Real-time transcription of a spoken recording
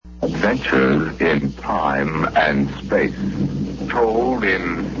Adventures in time and space, told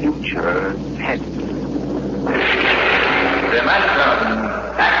in future tense. Dimension.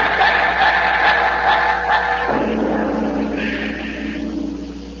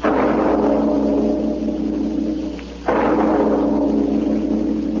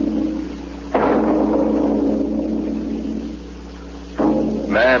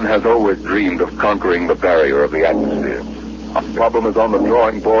 Man has always dreamed of conquering the barrier of the atmosphere. A problem is on the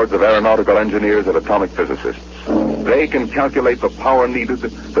drawing boards of aeronautical engineers and atomic physicists. They can calculate the power needed,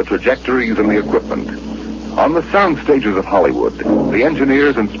 the trajectories, and the equipment. On the sound stages of Hollywood, the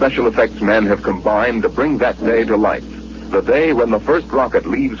engineers and special effects men have combined to bring that day to life. The day when the first rocket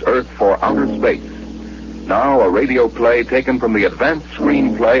leaves Earth for outer space. Now a radio play taken from the advanced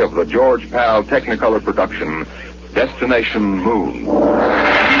screenplay of the George Pal Technicolor production, Destination Moon.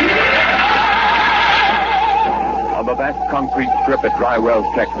 On the vast concrete strip at Dry Wells,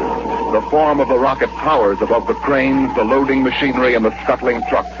 Texas, the form of the rocket towers above the cranes, the loading machinery, and the scuttling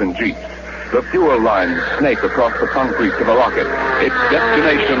trucks and jeeps. The fuel lines snake across the concrete to the rocket. It's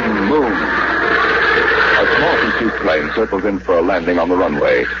Destination Moon. A small pursuit plane circles in for a landing on the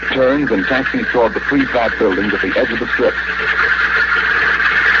runway, turns and taxis toward the prefab buildings at the edge of the strip.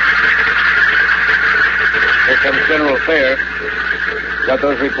 Here comes General Thayer. Got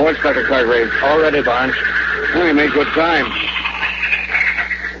those reports, Dr. Cargrave? All ready, Barnes. We made good time.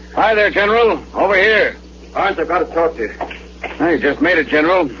 Hi there, General. Over here. Barnes, I've got to talk to you. Hey, just made it,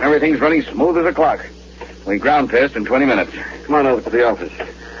 General. Everything's running smooth as a clock. We ground test in 20 minutes. Come on over to the office.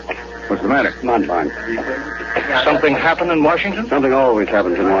 What's the matter? Come on, Barnes. Something happened in Washington? Something always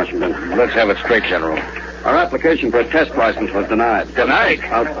happens in Washington. Let's have it straight, General. Our application for a test license was denied. Denied?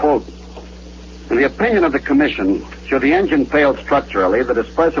 I'll quote. In the opinion of the commission, should the engine fail structurally, the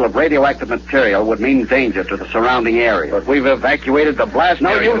dispersal of radioactive material would mean danger to the surrounding area. But we've evacuated the blast No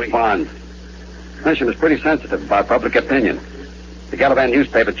area. use, Barnes. The commission is pretty sensitive about public opinion. The Galavan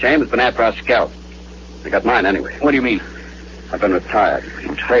newspaper chain has been after our scalp. They got mine anyway. What do you mean? I've been retired.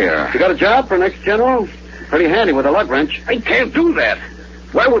 Fair. You got a job for next general? Pretty handy with a lug wrench. I can't do that.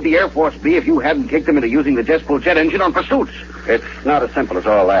 Where would the Air Force be if you hadn't kicked them into using the jet fuel jet engine on pursuits? It's not as simple as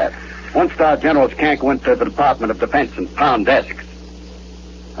all that. One-star generals can't go into the Department of Defense and pound desks.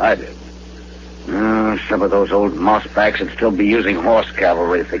 I did. Some of those old mossbacks would still be using horse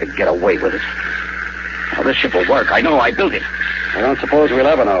cavalry if they could get away with it. Now, this ship will work. I know. I built it. I don't suppose we'll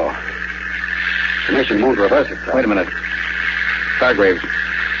ever know. The mission won't reverse itself. Wait a minute. Hargraves.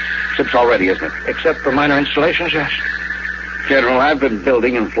 Ship's all ready, isn't it? Except for minor installations, yes. General, I've been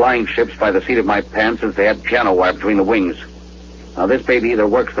building and flying ships by the seat of my pants since they had piano wire between the wings. Now, this baby either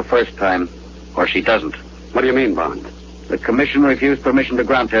works the first time or she doesn't. What do you mean, Bond? The commission refused permission to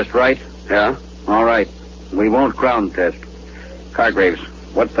ground test, right? Yeah? All right. We won't ground test. Hargraves,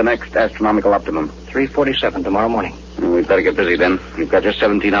 what's the next astronomical optimum? 3:47 tomorrow morning. We'd better get busy then. We've got just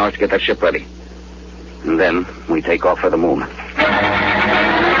 17 hours to get that ship ready. And then we take off for the moon.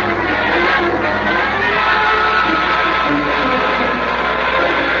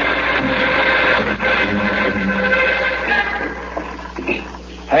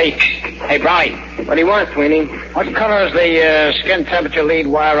 Hey, Brownie. What do you want, Sweeney? What color is the skin temperature lead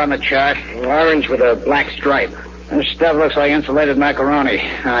wire on the chart? Orange with a black stripe. This stuff looks like insulated macaroni.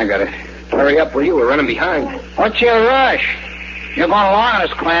 I got it. Hurry up, will you? We're running behind. What's your rush? You're going along on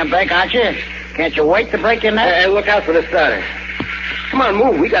this clam bake, aren't you? Can't you wait to break your neck? Hey, look out for the starter. Come on,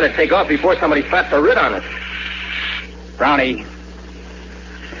 move. We got to take off before somebody flaps the writ on us. Brownie,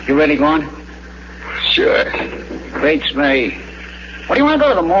 you ready going? Sure. Beats me. What do you want to go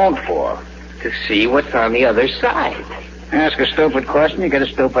to the moon for? To see what's on the other side. Ask a stupid question, you get a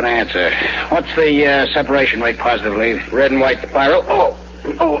stupid answer. What's the separation rate positive lead? Red and white spiral. Oh.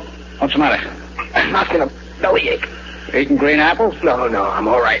 What's the matter? I'm not going to bellyache. Eating green apples? No, I'm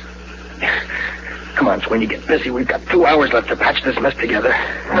all right. Come on, Swin, you get busy. We've got 2 hours left to patch this mess together.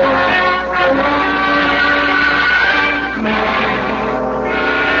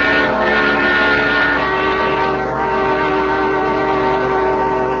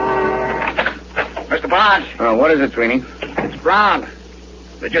 Mr. Barnes. What is it, Sweeney? It's Brown.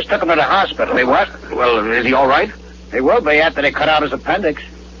 They just took him to the hospital. They what? Well, is he all right? He will be after they cut out his appendix.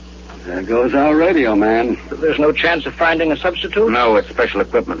 There goes our radio, man. There's no chance of finding a substitute? No, it's special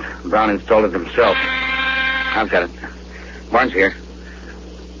equipment. Brown installed it himself. I've got it. Barnes here.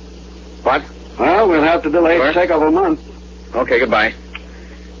 What? Well, we'll have to delay Sure. the takeoff a month. Okay, goodbye.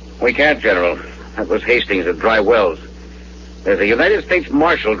 We can't, General. That was Hastings at Dry Wells. There's a United States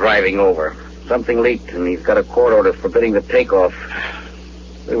Marshal driving over. Something leaked, and he's got a court order forbidding the takeoff.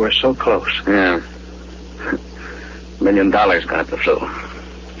 We were so close. Yeah. $1 million got the flu.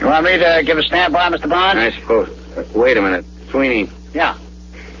 You want me to give a standby, Mr. Barnes? I suppose. Wait a minute. Sweeney, Yeah.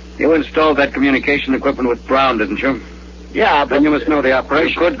 you installed that communication equipment with Brown, didn't you? Yeah, Then you must know the You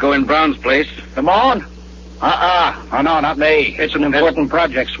operation. could go in Brown's place. The moon? Oh, no, not me. It's an important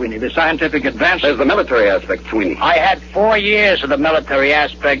project, Sweeney. The scientific advance. There's the military aspect, Sweeney. I had 4 years of the military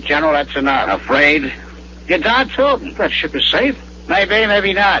aspect, General. That's enough. Afraid? You're darn tootin'. That ship is safe. Maybe,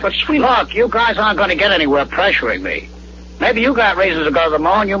 maybe not. But, Sweeney, look, you guys aren't going to get anywhere pressuring me. Maybe you got reasons to go to the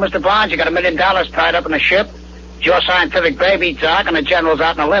moon. You, Mr. Barnes, you got $1 million tied up in a ship. It's your scientific baby, Doc, and the General's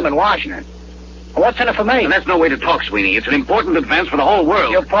out on a limb in Washington. What's in it for me? And that's no way to talk, Sweeney. It's an important advance for the whole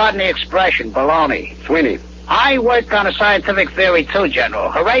world. You pardon the expression, baloney. Sweeney, I worked on a scientific theory, too,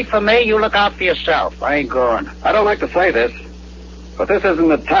 General. Hooray for me, you look out for yourself. I ain't going. I don't like to say this, but this isn't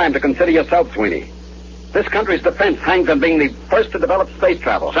the time to consider yourself, Sweeney. This country's defense hangs on being the first to develop space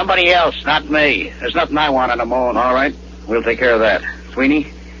travel. Somebody else, not me. There's nothing I want on the moon. All right, we'll take care of that. Sweeney,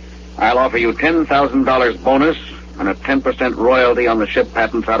 I'll offer you $10,000 bonus and a 10% royalty on the ship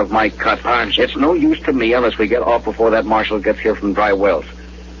patents out of my cut. Barnes. It's no use to me unless we get off before that marshal gets here from Dry Wells.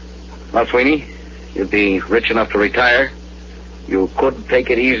 Now, Sweeney, you'd be rich enough to retire. You could take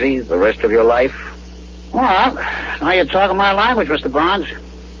it easy the rest of your life. Well, now you're talking my language, Mr. Barnes.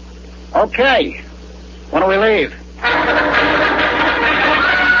 Okay. When do we leave?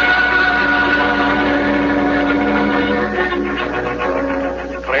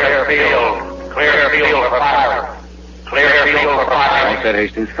 Clear field. Clear field for fire. Clear field for fire. All set,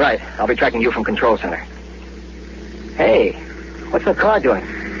 Hastings. Right. I'll be tracking you from Control Center. Hey, what's the car doing?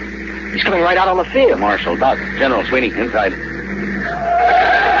 He's coming right out on the field. Marshal, Doc, General, Sweeney, inside.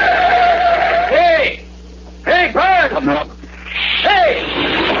 Hey! Hey, Barnes! Come up. Hey!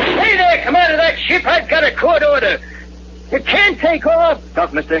 Hey there, Commander of that ship. I've got a court order. You can't take off.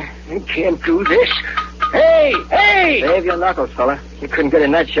 Stop, mister. You can't do this. Hey! Hey! Save your knuckles, fella. You couldn't get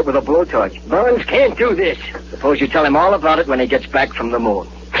in that ship with a blowtorch. Burns can't do this. Suppose you tell him all about it when he gets back from the moon.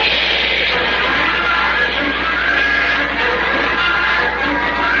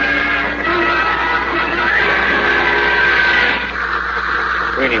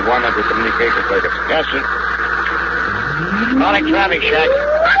 Sweeney, warm up your communications later. Yes, sir. Calling traffic shack. To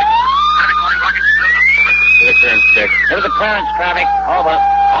the clearance check. Here's the clearance traffic. Over.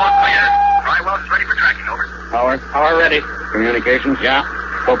 All clear. Dry Wells ready for tracking. Over. Power. Power ready. Communications. Yeah.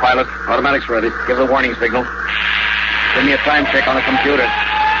 Co-pilot. Automatics ready. Give the warning signal. Give me a time check on the computer.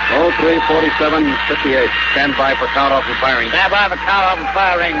 03:47:58. Stand by for count off and firing. Stand by for count off and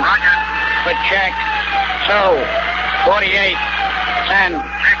firing. Roger. For check. So, 48, 10,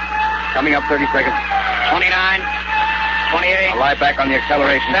 Coming up 30 seconds. 29, 28. I'll lie back on the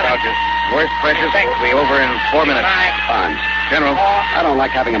acceleration Seven. couches. Worst pressure Six. will be over in 4 minutes. Five. Fine. General, I don't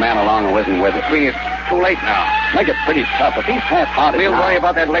like having a man along who isn't with us. Sweeney, it's too late now. Make it pretty tough. If he's half-hearted We'll now. worry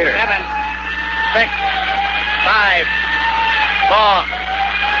about that later. 7, 6, 5, 4,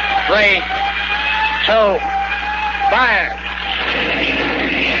 3, 2, fire.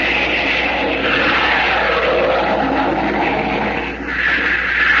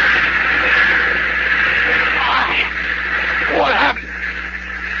 What happened?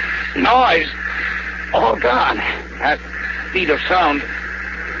 Noise. All gone. That speed of sound.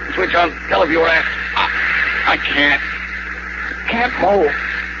 Switch on televiewer act. I can't. Can't move.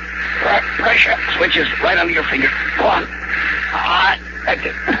 Pressure. Switch is right under your finger. Go on. That's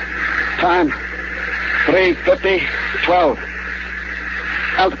it. Time. 3:50:12.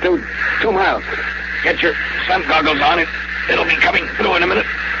 Altitude 2 miles. Get your sun goggles on. It'll be coming through in a minute.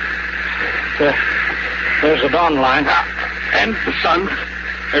 There's the dawn line. And the sun.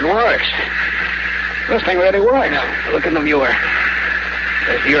 It works. This thing really works. Look in the viewer.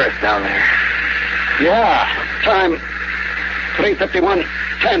 There's the Earth down there. Yeah. Time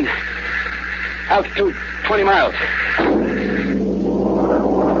 3:51:10. Altitude 20 miles.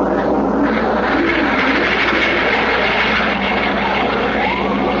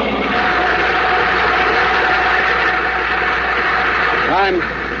 Time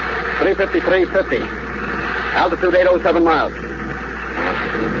 3:53:50. Altitude 807 miles.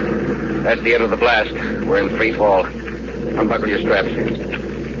 That's the end of the blast. We're in free fall. Unbuckle your straps.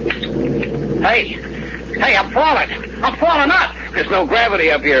 Hey, I'm falling. I'm falling up. There's no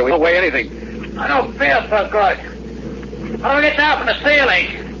gravity up here. We don't weigh anything. I don't feel so good. How do I get down from the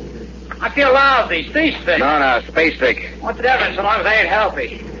ceiling? I feel lousy, seasick. No, space sick. What's the difference so long as I ain't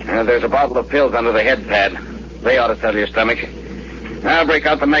healthy? There's a bottle of pills under the head pad. They ought to settle your stomach. Now break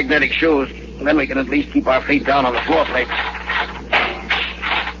out the magnetic shoes. Then we can at least keep our feet down on the floor plate.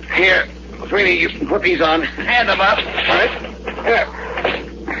 Here, Sweeney, you can put these on. Hand them up. All right. Here.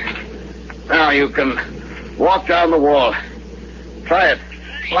 Now you can walk down the wall. Try it.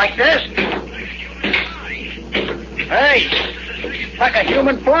 Like this? Hey, it's like a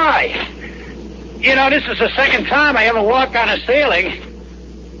human fly. You know, this is the second time I ever walked on a ceiling.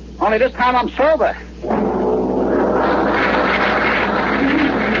 Only this time I'm sober.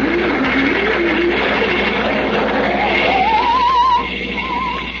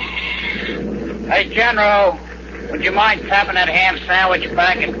 Hey, General, would you mind tapping that ham sandwich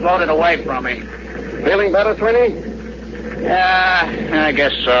back and float it away from me? Feeling better, Sweeney? Yeah, I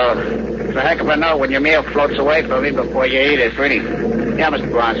guess so. It's a heck of a note when your meal floats away from me before you eat it. Sweeney. Yeah, Mr.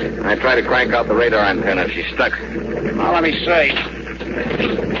 Bronson. I tried to crank out the radar antenna. She's stuck. Well, let me see.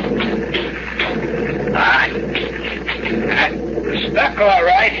 Stuck all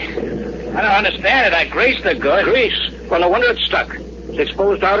right. I don't understand it. I greased it good. Grease? Well, no wonder it's stuck. It's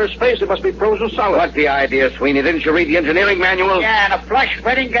exposed to outer space. It must be frozen solid. What's the idea, Sweeney? Didn't you read the engineering manual? Yeah, and a flush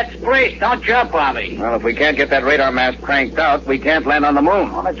fitting gets greased. Don't jump on me. Well, if we can't get that radar mast cranked out, we can't land on the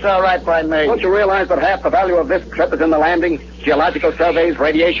moon. Well, it's all right by me. Don't you realize that half the value of this trip is in the landing? Geological surveys,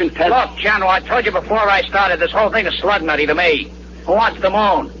 radiation tests. Look, General, I told you before I started, this whole thing is slug nutty to me. Who wants the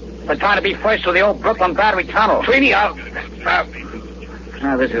moon? They're trying to be first to the old Brooklyn Battery Tunnel. Sweeney, out.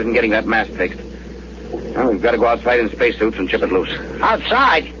 This isn't getting that mast fixed. Well, we've got to go outside in spacesuits and chip it loose.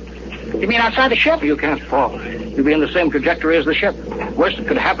 Outside? You mean outside the ship? You can't fall. You'll be in the same trajectory as the ship. Worst that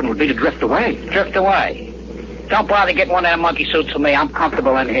could happen would be to drift away. Drift away? Don't bother getting one of them monkey suits for me. I'm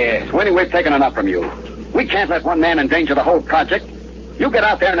comfortable in here. Sweeney, we've taken enough from you. We can't let one man endanger the whole project. You get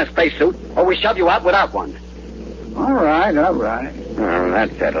out there in a spacesuit, or we shove you out without one. All right, all right. Oh,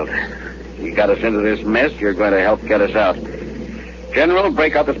 that's settled. You got us into this mess, you're going to help get us out. General,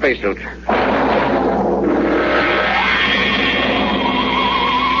 break out the spacesuit.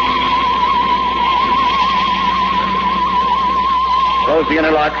 Close the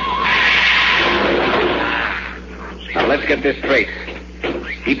interlock. Now, let's get this straight.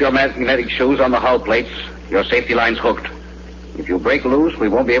 Keep your magnetic shoes on the hull plates. Your safety line's hooked. If you break loose, we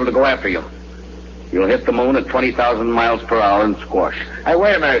won't be able to go after you. You'll hit the moon at 20,000 miles per hour and squash. Hey,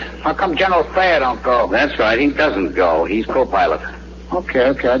 wait a minute. How come General Thayer don't go? That's right. He doesn't go. He's co-pilot. Okay,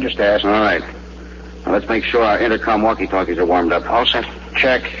 I just asked. All right. Now, let's make sure our intercom walkie-talkies are warmed up. All set.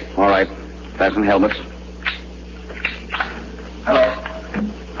 Check. All right. Fasten helmets. Hello.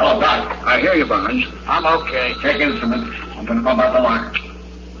 Hello, Doc. I hear you, Barnes. I'm okay. Check instruments. I'm going to go about the lock.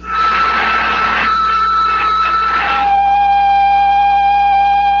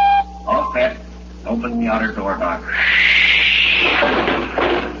 All set. Open the outer door, Doc.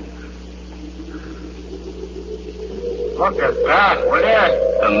 Look at that. We're there.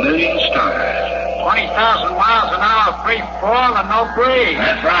 1,000,000 stars. 20,000 miles an hour, free fall and no breeze.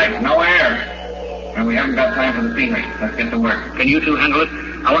 That's right. No air. And we haven't got time for the scenery. Let's get to work. Can you two handle it?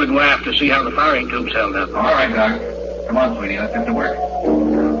 I want to go aft to see how the firing tube's held up. All right, Doc. Come on, sweetie. Let's get to work.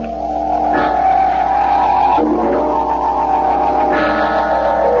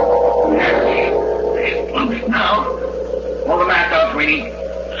 Loose now. Pull the mast out, sweetie.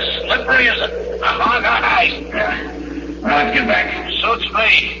 Slippery as a hog on ice. Yeah. Now let's get back. Suits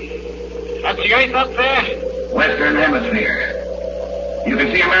me. That's the Earth up there? Western Hemisphere. You can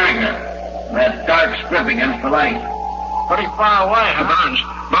see America. That dark strip against the light. Pretty far away, huh? Barnes.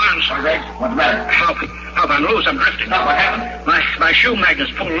 All right. What's the matter? Help, I'm loose. I'm drifting. Stop. What happened? My shoe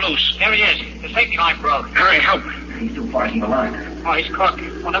magnet's pulled loose. There he is. The safety line broke. Hurry, help. He's too far from the line. Oh, he's cooked.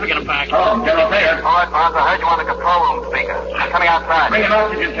 We'll never get him back. Oh, General Thayer. All right, Barnes. I heard you on the control room speaker. I'm coming outside. Bring an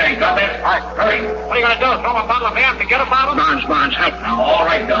oxygen tank. Got that? All right. Hurry. What are you going to do? Throw him a bottle of air and forget about him? Barnes, help. Now, all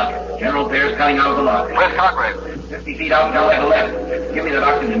right, Doc. General Thayer's coming out of the lock. Where's Congreve? 50 feet out down to the left. Give me that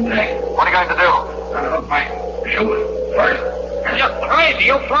oxygen tank. What are you going to do? Trying to hook my shoe first. You're crazy.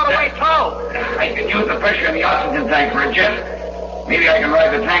 You'll float away, too. I can use the pressure in the oxygen tank for a jet. Maybe I can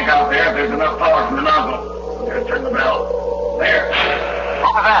ride the tank out there if there's enough power from the nozzle. Just turn the bell. There.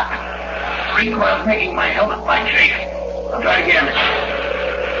 What was that? Recoil's making my helmet light shake. I'll try again.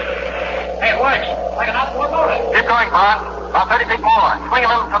 Hey, it works. Like an outboard motor. Keep going, Barnes. About 30 feet more. Swing a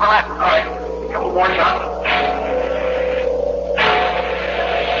little to the left. All right. Couple more shots.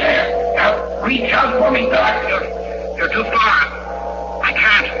 There. Now, reach out for me, Doc. You're too far. I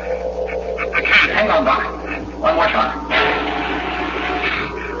can't. Hang on, Doc. One more shot.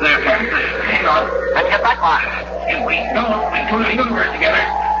 There. Hang on. Let's get back, Barnes. If we don't, we pull the universe together.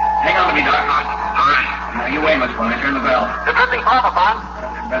 Hang on to me, Doc. All right. Now, you aim us when I turn the bell. You're drifting farther, Barnes.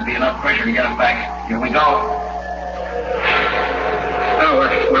 That'd be enough pressure to get us back. Here we go. Oh,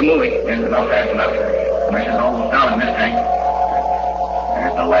 we're moving. Yes, enough, fast enough. Pressure's almost down in this tank.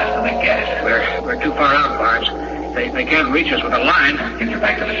 There's the last of the gas. We're too far out, Barnes. They can't reach us with a line. Get you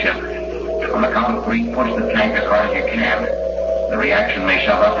back to the ship. On the count of 3, push the tank as hard as you can. The reaction may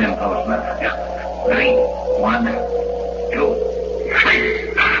shove us in, Postman. Yeah. Ready? 1, 2,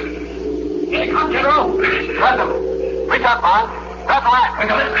 3. Here he comes, General. Press him. Reach up, Barnes. Press left.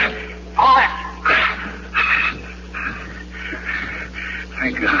 Pull left.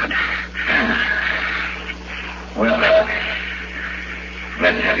 Thank God. Well,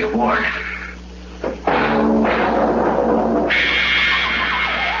 let's have you aboard.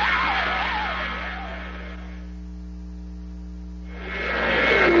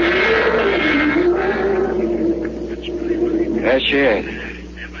 There she is.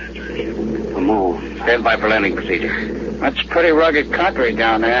 The moon. Stand by for landing procedure. That's pretty rugged country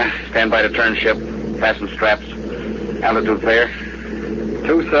down there. Stand by to turn ship. Fasten straps. Altitude clear.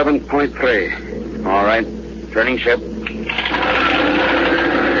 27.3. All right. Turning ship.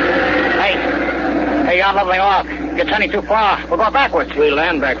 Hey, you're leveling off. You're turning too far. We'll go backwards. We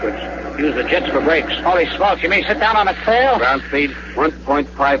land backwards. Use the jets for brakes. Holy smokes, you mean sit down on the tail? Ground speed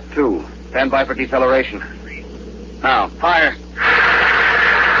 1.52. Stand by for deceleration. Now, fire.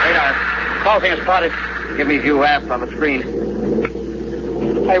 Radar. Closing is spotted. Give me view aft on the screen.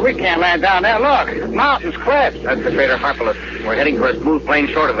 Hey, we can't land down there. Look, mountains, cliffs. That's the crater Harpalus. We're heading for a smooth plane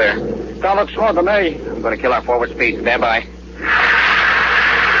short of there. Don't look smooth to me. I'm going to kill our forward speed. Stand by.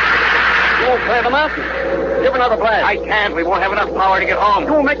 You won't clear the mountain. Give another blast. I can't. We won't have enough power to get home.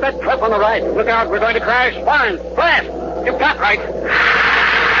 You will make that trip on the right. Look out, we're going to crash. Fine. Blast. You've got right.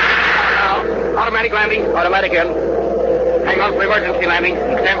 Now, automatic landing. Automatic in. Hang on for emergency landing.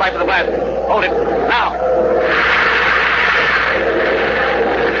 Stand by for the blast. Hold it. Now.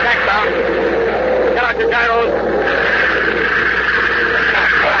 Back down. Get out your gyros.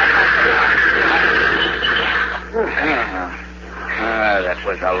 That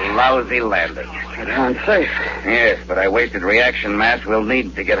was a lousy landing. Unsafe. Yes, but I wasted reaction mass we'll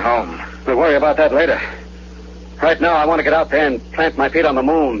need to get home. We'll worry about that later. Right now, I want to get out there and plant my feet on the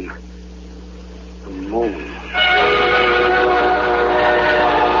moon. The moon.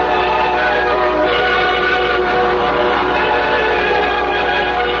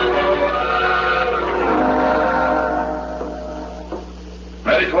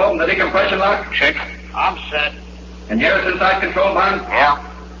 Ready to open the decompression lock? Check. I'm set. And you're inside control, Barnes? Yeah.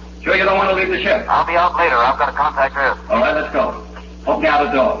 Sure you don't want to leave the ship? I'll be out later. I've got to contact Earth. All right, let's go. Open the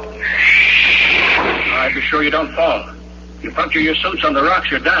outer door. All right, be sure you don't fall. You puncture your suits on the rocks,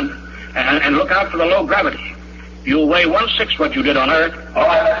 you're done. And look out for the low gravity. You'll weigh 1/6 what you did on Earth. All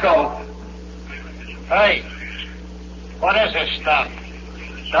right, let's go. Hey, what is this stuff?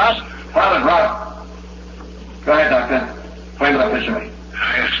 Dust? Pilot, Rod. Go ahead, Doctor. Explain what this to me.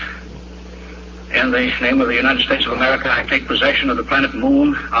 Yes. In the name of the United States of America, I take possession of the planet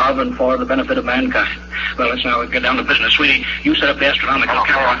Moon of and for the benefit of mankind. Well, let's now get down to business. Sweetie, you set up the astronomical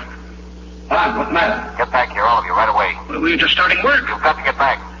camera. Barnes, what's the matter? Get back here, all of you, right away. We're just starting work. You've got to get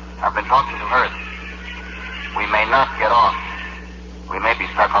back. I've been talking to Earth. We may not get on. We may be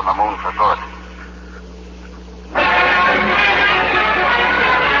stuck on the moon for good.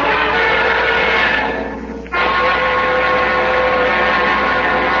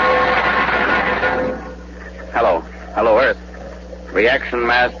 Hello, Earth. Reaction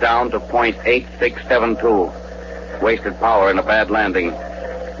mass down to 0.8672. Wasted power in a bad landing.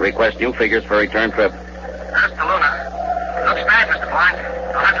 Request new figures for return trip. Earth to Luna. Looks bad, Mr. Barnes.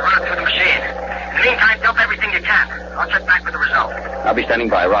 I'll have to run it through the machine. In the meantime, dump everything you can. I'll check back with the result. I'll be standing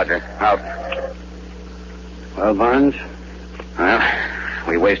by. Roger. Out. Well, Barnes? Well,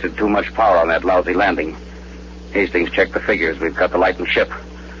 we wasted too much power on that lousy landing. Hastings checked the figures. We've got the lightened ship.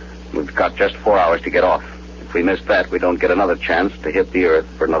 We've got just 4 hours to get off. If we miss that, we don't get another chance to hit the Earth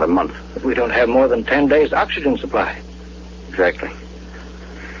for another month. But we don't have more than 10 days' oxygen supply. Exactly.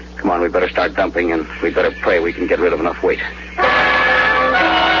 Come on, we better start dumping, and we better pray we can get rid of enough weight.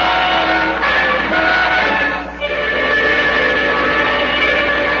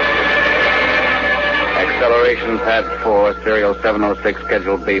 Acceleration pad 4, serial 706,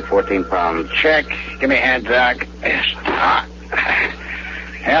 schedule B, 14 pounds. Check. Give me a hand, Doc. Yes.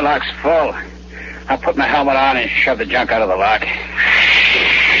 Airlock's full. I'll put my helmet on and shove the junk out of the lock.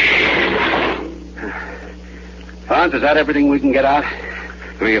 Barnes, is that everything we can get out?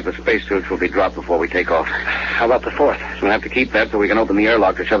 3 of the spacesuits will be dropped before we take off. How about the 4th? We'll have to keep that so we can open the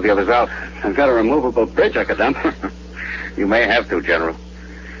airlock to shove the others out. I've got a removable bridge I could dump. You may have to, General.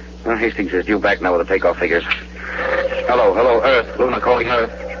 Well, Hastings is due back now with the takeoff figures. Hello, Earth. Luna calling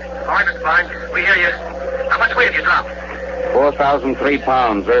Earth. All right, Mr. Barnes. We hear you. How much weight have you dropped? 4,003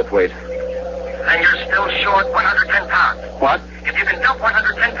 pounds, Earth weight. And you're still short 110 pounds. What? If you can dump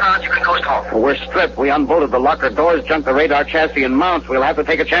 110 pounds, you can coast home. Well, we're stripped. We unbolted the locker doors, junked the radar chassis and mounts. We'll have to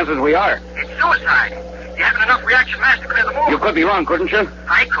take a chance as we are. It's suicide. You haven't enough reaction mass to clear the moon. You could be wrong, couldn't you?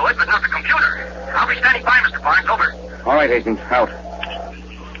 I could, but not the computer. I'll be standing by, Mr. Barnes. Over. All right, Hastings. Out.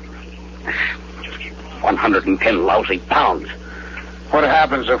 110 lousy pounds. What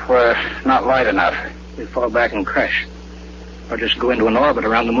happens if we're not light enough? We fall back and crash. Or just go into an orbit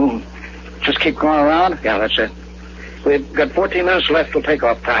around the moon. Just keep going around? Yeah, that's it. We've got 14 minutes left till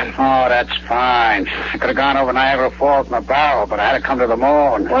takeoff time. Oh, that's fine. I could have gone over Niagara Falls in a barrel, but I had to come to the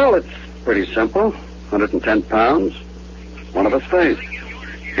moon. Well, it's pretty simple. 110 pounds. One of us stays.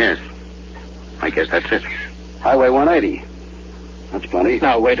 Yes. I guess that's it. Highway 180. That's plenty.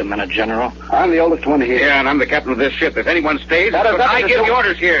 Now, wait a minute, General. I'm the oldest one here. Yeah, and I'm the captain of this ship. If anyone stays, I give the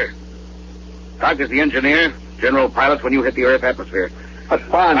orders here. Doc is the engineer. General pilots when you hit the Earth atmosphere. But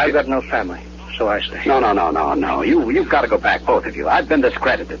Barnes... I've got no family, so I stay. No. You've got to go back, both of you. I've been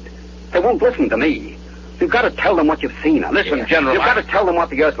discredited. They won't listen to me. You've got to tell them what you've seen. Listen, General... You've got to tell them what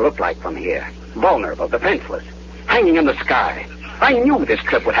the Earth looked like from here. Vulnerable, defenseless, hanging in the sky. I knew this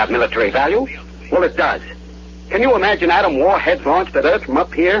trip would have military value. Well, it does. Can you imagine atom warheads launched at Earth from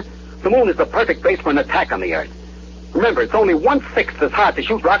up here? The moon is the perfect base for an attack on the Earth. Remember, it's only 1/6 as hard to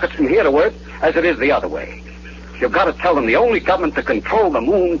shoot rockets from here to Earth as it is the other way. You've got to tell them the only government to control the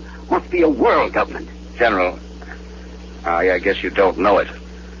moon must be a world government. General, I guess you don't know it.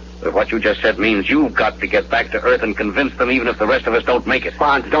 But what you just said means you've got to get back to Earth and convince them even if the rest of us don't make it.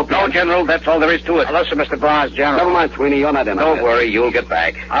 Barnes, don't be... No, General, that's all there is to it. Now, listen, Mr. Barnes, General. Never mind, Sweeney, you're not in on it. Don't worry, you'll get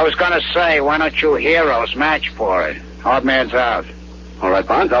back. I was going to say, why don't you heroes match for it? Odd man's out. All right,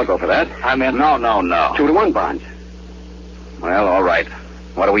 Barnes, I'll go for that. I'm in. No. 2-1, Barnes. Well, all right.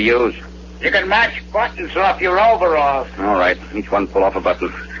 What do we use? You can match buttons off your overalls. All right. Each one pull off a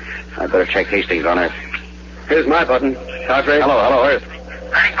button. I'd better check Hastings on Earth. Here's my button. Cartwright. Hello, Earth.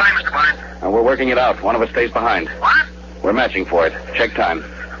 Standing by, Mr. Barnes. We're working it out. One of us stays behind. What? We're matching for it. Check time.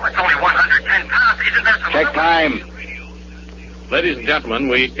 Well, it's only 110 pounds. Isn't that some... Check time. Ladies and gentlemen,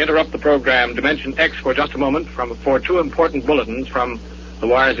 we interrupt the program Dimension X for just a moment for two important bulletins from the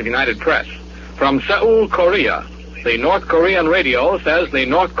wires of United Press. From Seoul, Korea, the North Korean radio says the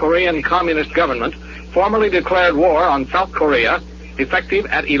North Korean Communist government formally declared war on South Korea effective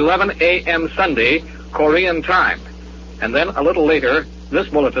at 11 a.m. Sunday, Korean time. And then a little later, this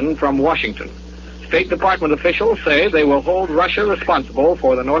bulletin from Washington. State Department officials say they will hold Russia responsible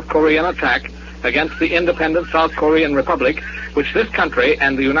for the North Korean attack against the independent South Korean Republic, which this country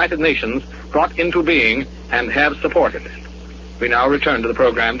and the United Nations brought into being and have supported. We now return to the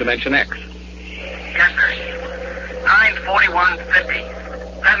program Dimension X. Yes, sir. 9:41:50.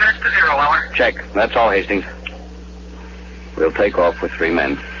 10 minutes to 0 hour. Check. That's all, Hastings. We'll take off with 3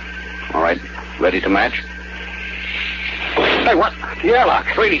 men. All right. Ready to match? Hey, what? The airlock.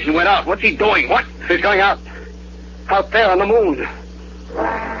 Sweeney, he went out. What's he doing? What? He's going out. Out there on the moon.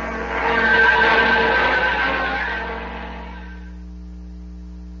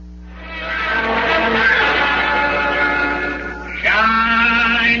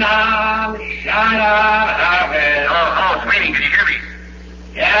 Shine on, Harvey. Oh, Sweeney, can you hear me?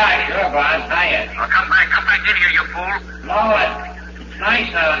 Yeah, sure, Barnes. Hiya. Oh, come back in here, you fool. No, it's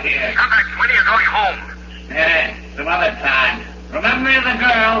nice out here. Come back, Sweeney, or go home. Yeah, some other time. Remember the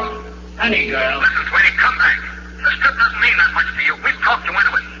girls? Honey girls. Listen, Sweeney, come back. The strip doesn't mean that much to you. We've talked you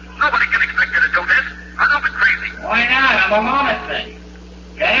into it. Nobody can expect you to do this. I don't be crazy. Why not? I'm a lunatic.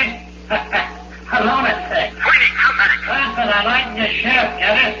 Get it? A lunatic. Sweeney, come back. Listen, I lighten your ship,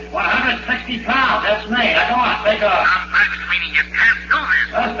 get it? 160 pounds, that's me. Now, go on, take off. Come back, Sweeney. You can't do this.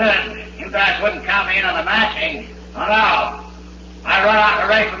 Listen, you guys wouldn't count me in on the matching. Oh, no. I run out the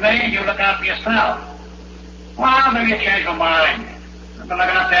race for me, and you look out for yourself. Well, maybe you change your mind. I've been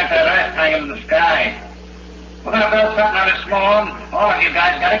looking up there at that Earth hanging in the sky. We're going to build something on this moon. All of you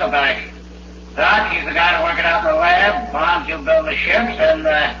guys got to go back. Doc, he's the guy to work it out in the lab. Barnes, you'll build the ships, and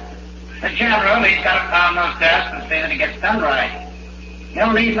the general, he's got to pound those desks and see that he gets done right.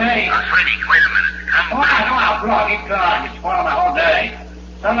 You'll leave me. Sweeney, wait a minute. Come on, bro, keep going. You're spoiling the whole day.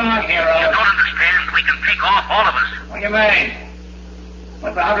 So long, hero. You don't understand. We can take off, all of us. What do you mean?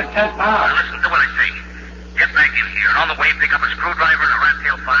 With 110 pounds? Listen to what I say. Get back in here. On the way, pick up a screwdriver and a rat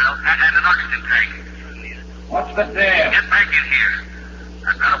tail file and an oxygen tank. What's the deal? Get back in here.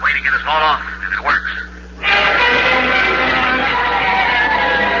 I've got a way to get us all off, if it works.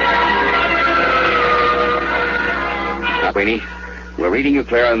 Now, Sweeney, we're reading you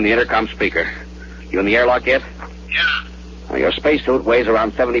clear on the intercom speaker. You in the airlock yet? Yeah. Now, your spacesuit weighs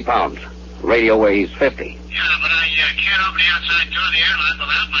around 70 pounds. The radio weighs 50. Yeah, but I can't open the outside door of the airlock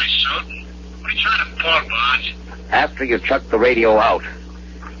without my suit. What are you trying to pull, Barnes? After you chuck the radio out,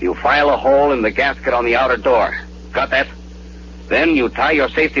 you file a hole in the gasket on the outer door. Got that? Then you tie your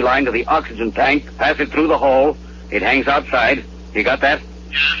safety line to the oxygen tank, pass it through the hole. It hangs outside. You got that?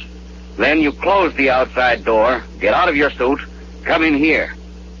 Yeah. Then you close the outside door, get out of your suit, come in here.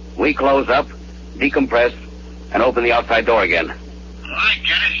 We close up, decompress, and open the outside door again. Oh, I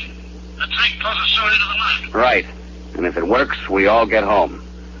get it. The tank closes suit into the lock. Right. And if it works, we all get home.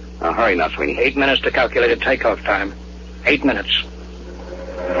 Now, hurry now, Sweeney. 8 minutes to calculated takeoff time. 8 minutes.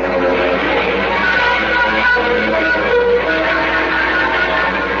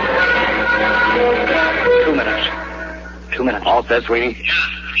 2 minutes. 2 minutes. All set, Sweeney? Yeah,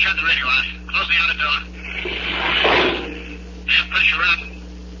 I've shut the radio off. Close the outer door. Yeah, pressure up.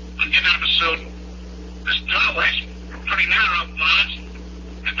 I'm getting out of the suit. This doorway's pretty narrow, Barnes.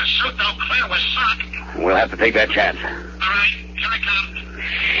 If the suit don't clear, we're sunk. We'll have to take that chance. All right, here I come.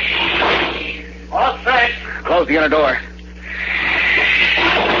 All set. Close the inner door.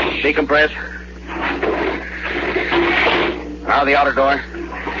 Decompress. Now the outer door.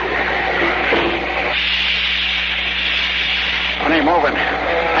 It ain't moving.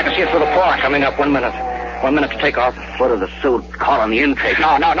 I can see it through the fog. Coming up. 1 minute. 1 minute to take off. Foot of the suit caught on the intake.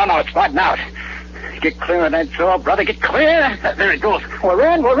 No. It's flooding out. Get clear of that door, brother. Get clear. There it goes.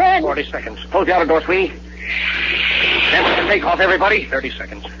 We're in. 40 seconds. Close the outer door, Sweeney. Stand by to take off, everybody. 30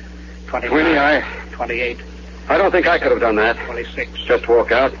 seconds. 29. Sweeney, 28. I don't think I could have done that. 26. Just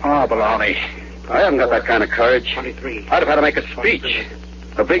walk out. Oh, baloney. I haven't got that kind of courage. 23. I'd have had to make a speech.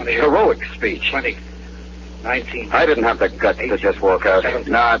 A big, heroic speech. 20. 19. I didn't have the guts to just walk out.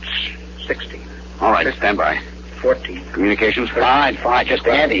 17. No, it's... 16. All right, stand by. 14. Communications? Fine. Just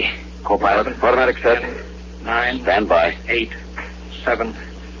Andy. Co-pilot. Automatic set. 9. Stand by. 8. 7.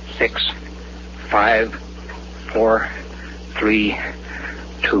 6. 5. 4. 3.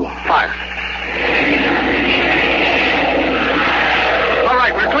 2. Fire. All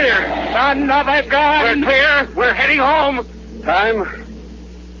right, we're clear. Son of a gun! We're clear. We're heading home. Time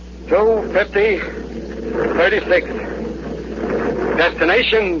 2:50:36.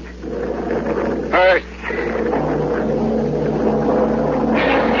 Destination Earth.